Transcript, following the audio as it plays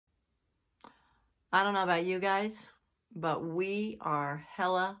I don't know about you guys, but we are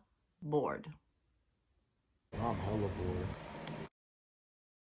hella bored. I'm hella bored.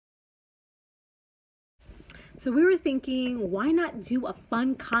 So we were thinking, why not do a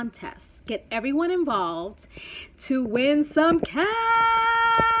fun contest? Get everyone involved to win some cash!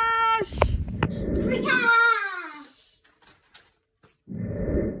 Free cash!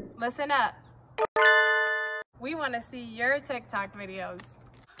 Listen up. We want to see your TikTok videos.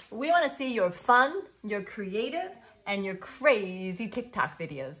 We want to see your fun, your creative, and your crazy TikTok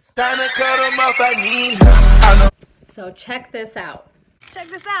videos. So check this out. Check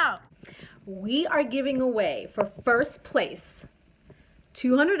this out. We are giving away for first place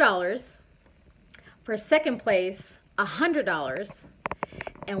 $200, for second place $100,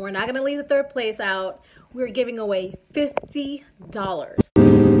 and we're not going to leave the third place out. We're giving away $50.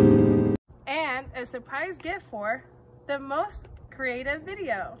 And a surprise gift for the most creative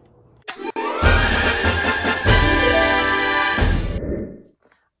video.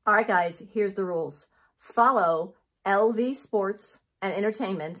 All right, guys, here's the rules. Follow LV Sports and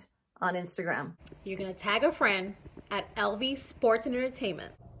Entertainment on Instagram. You're going to tag a friend at LV Sports and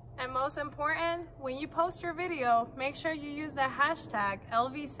Entertainment. And most important, when you post your video, make sure you use the hashtag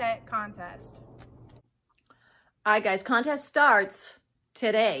LVSetContest. All right, guys, contest starts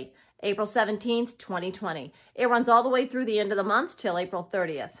today, April 17th, 2020. It runs all the way through the end of the month till April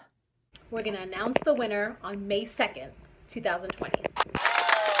 30th. We're going to announce the winner on May 2nd, 2020.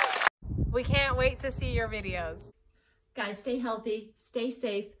 We can't wait to see your videos. Guys, stay healthy, stay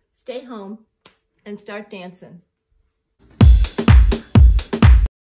safe, stay home, and start dancing.